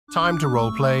Time to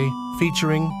Roleplay,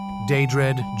 featuring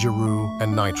Daedread, Jaroo,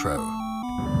 and Nitro.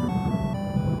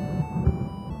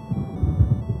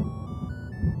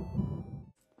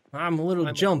 I'm a little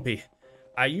jumpy.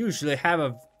 I usually have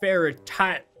a very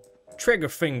tight trigger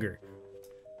finger.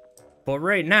 But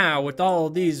right now, with all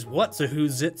these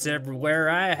what's-a-who's-its everywhere,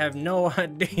 I have no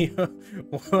idea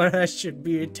what I should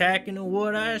be attacking and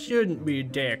what I shouldn't be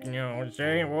attacking, you know what I'm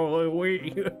saying?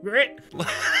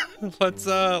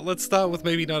 Let's start with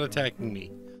maybe not attacking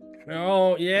me.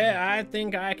 Oh, yeah, I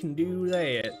think I can do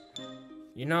that.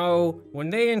 You know, when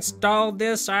they installed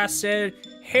this, I said,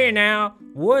 hey now,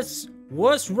 what's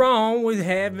wrong with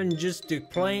having just a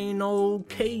plain old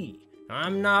key?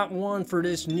 I'm not one for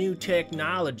this new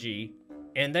technology.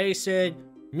 And they said,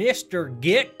 Mr.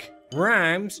 Gick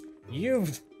Rhymes,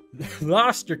 you've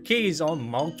lost your keys on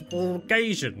multiple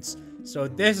occasions. So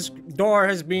this door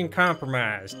has been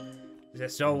compromised.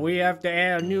 So we have to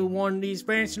add a new one of these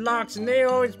fancy locks, and they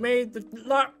always made the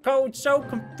lock code so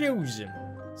confusing.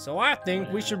 So I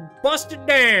think we should bust it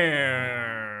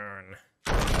down.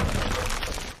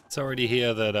 It's already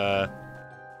here that,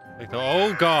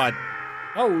 oh God.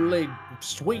 Holy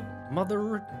sweet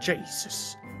mother of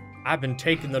Jesus. I've been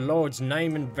taking the Lord's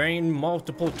name in vain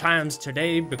multiple times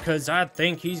today because I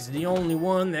think he's the only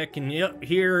one that can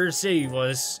hear or save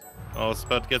us. Oh, it's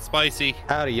about to get spicy.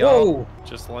 Howdy, y'all.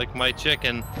 Just like my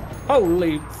chicken.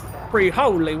 Holy free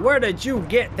holy, where did you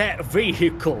get that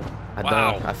vehicle?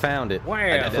 I found it. Wow.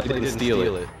 I definitely didn't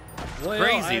steal it. Well,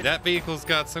 Crazy, that vehicle's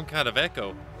got some kind of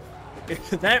echo.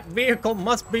 That vehicle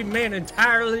must be made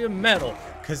entirely of metal,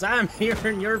 because I'm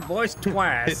hearing your voice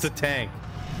twice. It's a tank.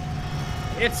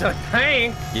 It's a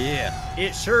tank? Yeah.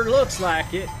 It sure looks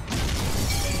like it.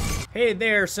 Hey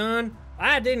there, son.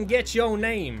 I didn't get your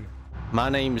name. My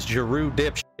name's Jaroo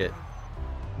Dipshit.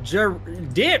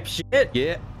 Dipshit?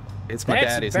 Yeah. It's my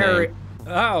daddy's name.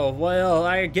 Oh, well,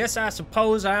 I guess I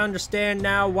suppose I understand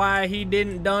now why he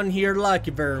didn't done here like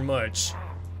you very much.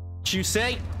 What you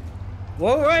say?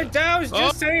 Well, right, I was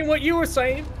just saying what you were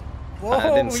saying. Whoa,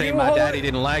 I didn't say my daddy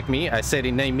didn't like me. I said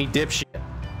he named me Dipshit.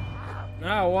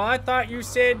 Oh, well, I thought you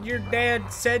said your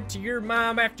dad said to your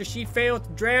mom after she failed to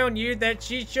drown you that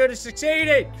she should have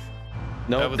succeeded.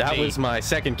 No, that was my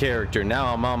second character.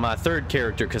 Now I'm on my third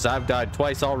character because I've died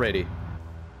twice already.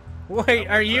 Wait,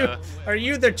 are you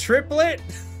the triplet?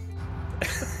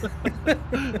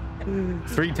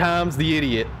 3 times the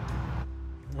idiot.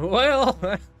 Well,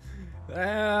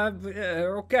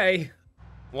 okay.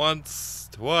 Once,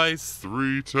 twice,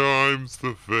 3 times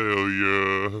the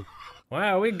failure.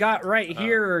 Wow, we got right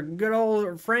here a good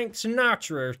old Frank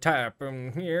Sinatra type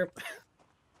here.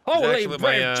 Holy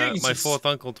bread, Jesus! My 4th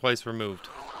uncle twice removed.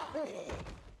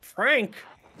 Frank,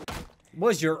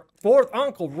 was your 4th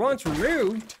uncle once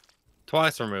removed?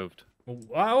 Twice removed.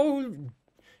 Well,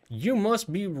 you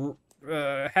must be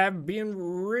have been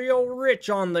real rich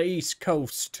on the East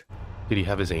Coast. Did he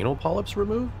have his anal polyps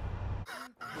removed?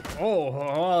 Oh,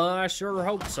 well, I sure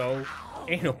hope so.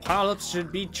 Anal polyps should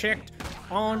be checked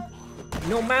on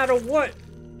no matter what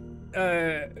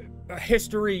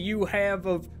history you have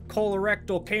of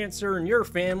colorectal cancer in your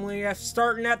family,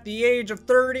 starting at the age of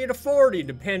 30 to 40,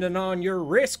 depending on your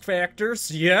risk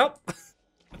factors. Yep.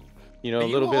 You know, a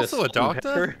little bit also of a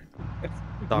doctor?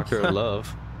 Doctor of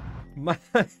love. My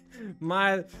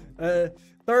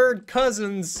 3rd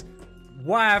cousin's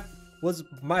wife was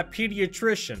my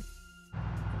pediatrician.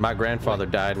 My grandfather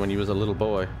died when he was a little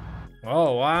boy.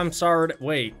 Oh, I'm sorry to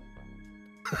wait.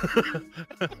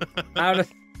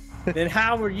 Then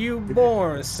how were you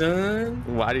born, son?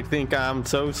 Why do you think I'm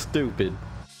so stupid?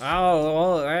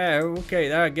 Oh, well,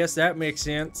 okay, I guess that makes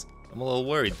sense. I'm a little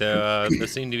worried. There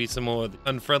seem to be some more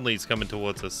unfriendlies coming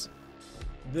towards us.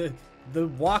 The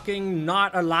walking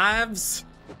not alives?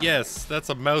 Yes, that's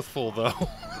a mouthful, though.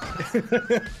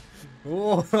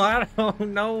 Oh, I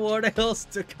don't know what else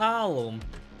to call them.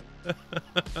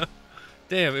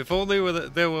 Damn! If only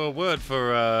there were a word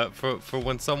for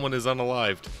when someone is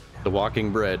unalived. The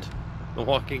walking bread. The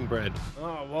walking bread.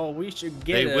 Oh well, we should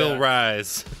get. They will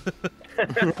rise.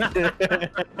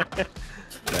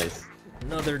 Nice.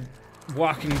 Another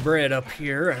walking bread up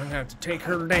here. I'm gonna have to take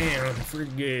her down for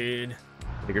good.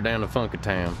 Take her down to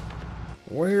Funkatown.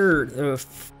 Where the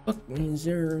fuck is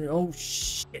there? Oh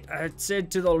shit! I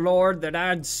said to the Lord that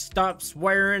I'd stop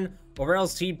swearing, or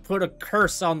else He'd put a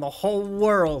curse on the whole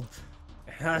world.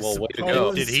 Well, way to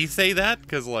go. Did he say that?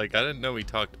 Cause like I didn't know he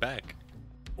talked back.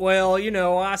 Well, you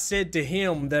know, I said to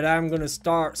him that I'm gonna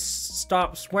stop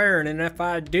swearing, and if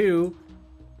I do,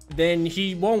 then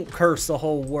he won't curse the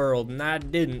whole world, and I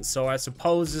didn't. So I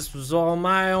suppose this was all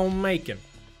my own making.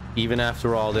 Even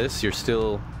after all this, you're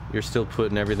still You're still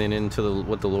putting everything into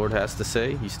what the Lord has to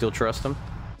say? You still trust him?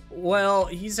 Well,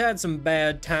 he's had some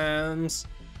bad times.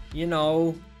 You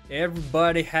know,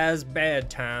 everybody has bad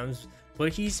times,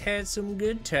 but he's had some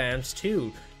good times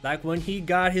too. Like when he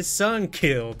got his son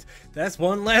killed. That's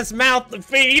one less mouth to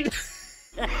feed.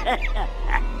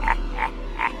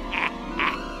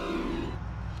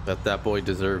 That boy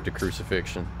deserved a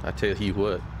crucifixion. I tell you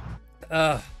what.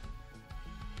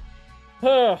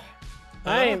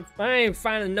 I ain't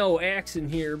finding no axe in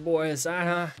here, boys.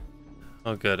 Oh,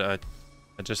 good. I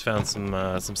just found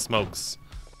some smokes.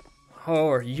 Oh,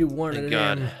 are you one Thank of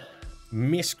God. them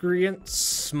miscreant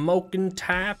smoking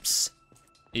types?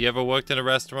 You ever worked in a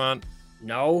restaurant?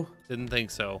 No. Didn't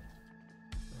think so.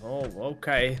 Oh,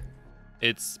 okay.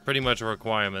 It's pretty much a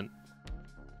requirement.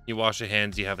 You wash your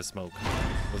hands, you have a smoke.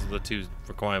 Those are the two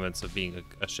requirements of being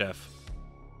a chef.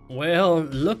 Well,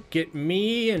 look at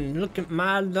me and look at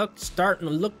my luck starting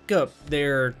to look up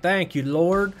there. Thank you,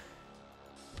 Lord.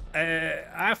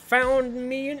 I found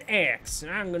me an axe,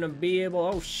 and I'm gonna be able.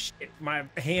 Oh shit, my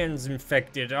hand's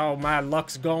infected. Oh, my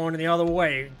luck's going the other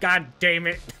way. God damn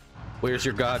it. Where's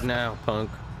your god now, punk?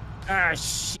 Ah,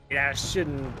 shit, I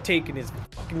shouldn't have taken his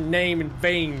fucking name in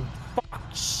vain. Fuck,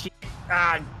 shit.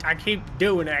 Ah, I keep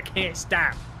doing it. I can't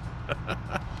stop.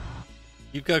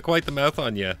 You've got quite the mouth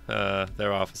on you,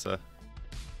 there, officer.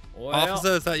 Well,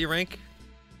 Officer, is that your rank?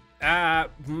 I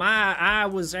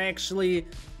was actually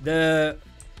the,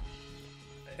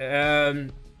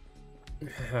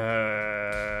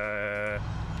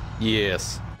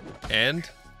 Yes. And?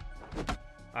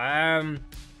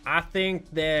 I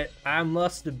think that I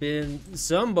must have been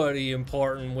somebody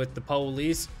important with the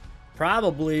police.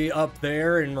 Probably up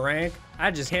there in rank.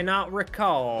 I just cannot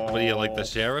recall. What are you, like the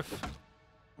sheriff?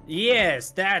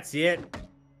 Yes, that's it.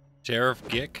 Sheriff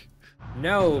Gick?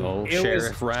 No, Oh, it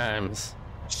Sheriff was Rhymes.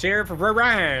 Sheriff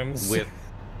Rhymes. With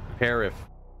Sheriff.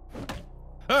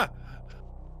 Huh!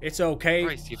 It's okay.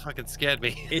 Christ, you fucking scared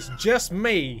me. It's just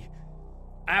me.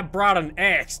 I brought an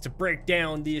axe to break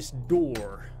down this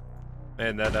door.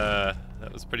 Man, that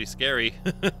was pretty scary.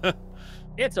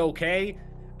 It's okay.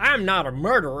 I'm not a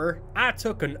murderer. I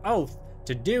took an oath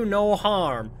to do no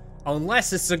harm,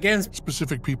 unless it's against.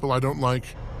 Specific people I don't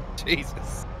like.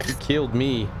 Jesus. You killed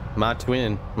me, my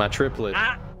twin, my triplet.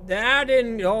 I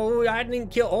didn't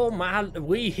kill. Oh my,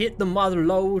 we hit the mother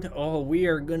load. Oh, we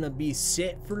are gonna be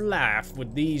set for life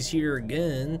with these here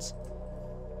guns.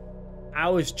 I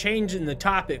was changing the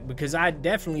topic because I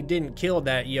definitely didn't kill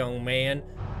that young man.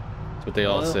 That's what they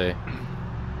all say.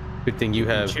 Good thing you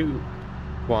have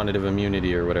quantitative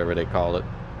immunity or whatever they call it.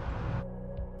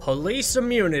 Police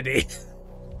immunity.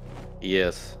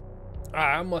 Yes.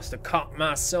 I must have caught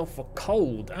myself a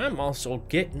cold. I'm also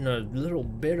getting a little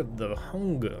bit of the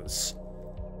hungers.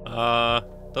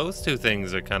 Those two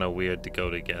things are kind of weird to go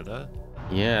together.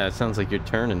 Yeah, it sounds like you're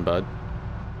turning, bud.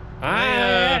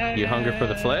 You hunger for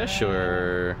the flesh,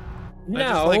 or? No. I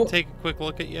just like take a quick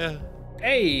look at you.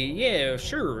 Hey, yeah,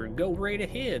 sure. Go right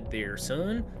ahead there,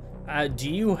 son. Do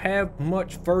you have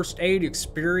much first aid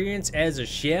experience as a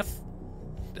chef?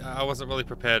 I wasn't really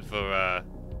prepared for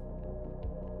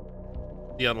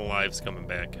the unalives coming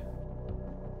back.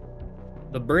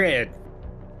 The bread.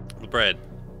 The bread.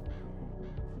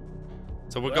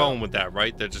 So we're going with that,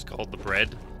 right? They're just called the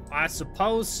bread? I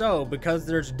suppose so, because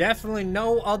there's definitely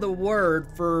no other word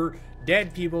for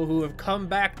dead people who have come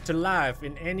back to life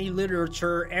in any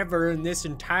literature ever in this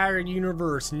entire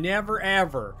universe. Never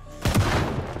ever.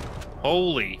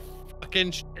 Holy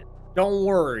fucking shit. Don't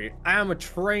worry, I'm a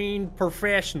trained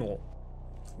professional.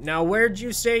 Now, where'd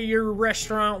you say your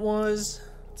restaurant was?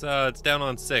 It's down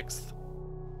on 6th.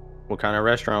 What kind of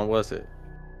restaurant was it?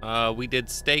 We did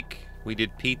steak, we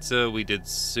did pizza, we did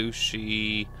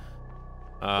sushi,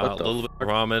 a little bit of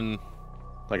ramen.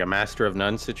 Like a master of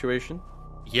none situation?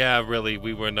 Yeah, really,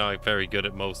 we were not very good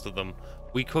at most of them.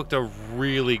 We cooked a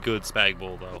really good spag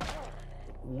bowl, though.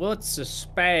 What's a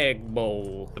spag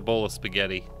bowl? The bowl of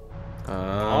spaghetti.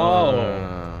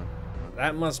 Oh.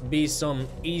 That must be some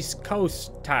East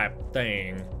Coast type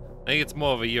thing. I think it's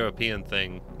more of a European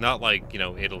thing, not like, you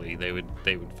know, Italy. They would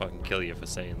fucking kill you for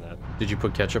saying that. Did you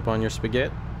put ketchup on your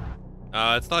spaghetti?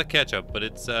 It's not ketchup, but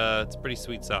it's pretty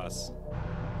sweet sauce.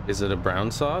 Is it a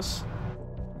brown sauce?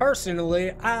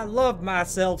 Personally, I love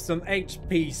myself some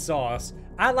HP sauce.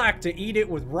 I like to eat it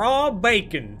with raw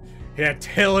bacon. I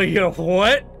tell you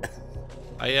what.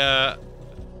 I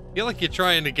feel like you're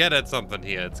trying to get at something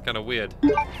here. It's kind of weird.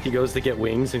 He goes to get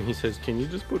wings and he says, "Can you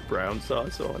just put brown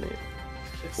sauce on it?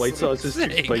 White sauce is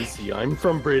too spicy. I'm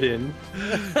from Britain."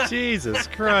 Jesus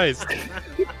Christ.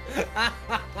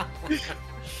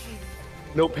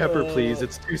 No pepper, please.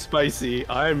 It's too spicy.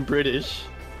 I'm British.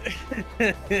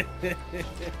 Did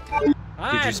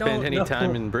you spend any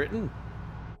time in Britain?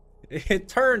 It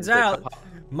turns out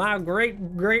my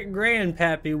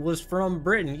great-great-grandpappy was from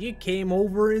Britain. He came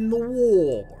over in the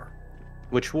war.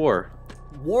 Which war?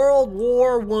 World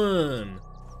War One.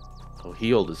 Oh,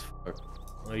 he old as fuck.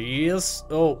 Yes.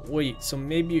 Oh, wait. So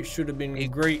maybe it should have been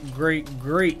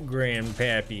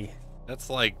great-great-great-grandpappy. That's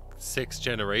like 6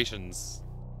 generations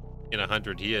in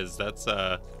 100 years. That's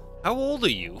how old are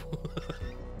you?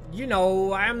 You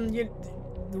know, I'm the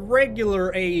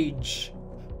regular age.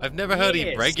 I've never heard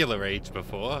Yes. of regular age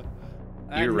before.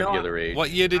 Your No, regular age. What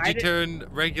year did I you did- turn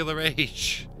regular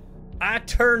age? I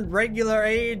turned regular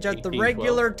age at the 1812.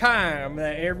 regular time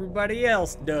that everybody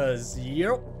else does.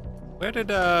 Yep. Where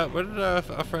did our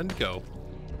friend go?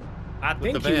 I With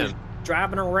think the he was van.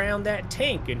 driving around that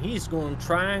tank, and he's going to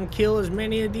try and kill as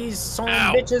many of these son of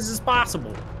Ow. bitches as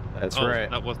possible. That's Oh, right.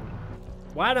 that wasn't.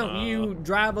 Why don't you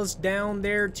drive us down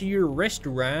there to your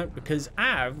restaurant? Because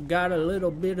I've got a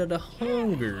little bit of the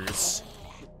hungers.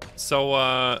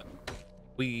 So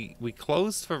we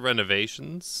closed for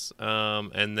renovations,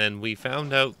 and then we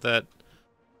found out that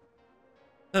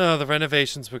the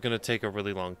renovations were gonna take a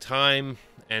really long time,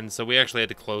 and so we actually had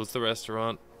to close the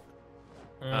restaurant.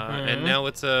 And now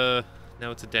it's a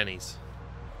Denny's.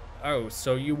 Oh,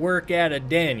 so you work at a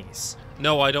Denny's.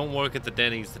 No, I don't work at the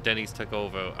Denny's. The Denny's took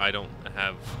over. I don't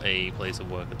have a place of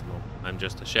work at the moment. I'm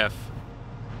just a chef.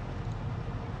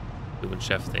 Doing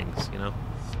chef things, you know?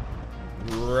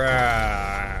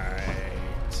 Right.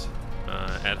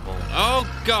 At home. Oh,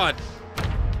 God!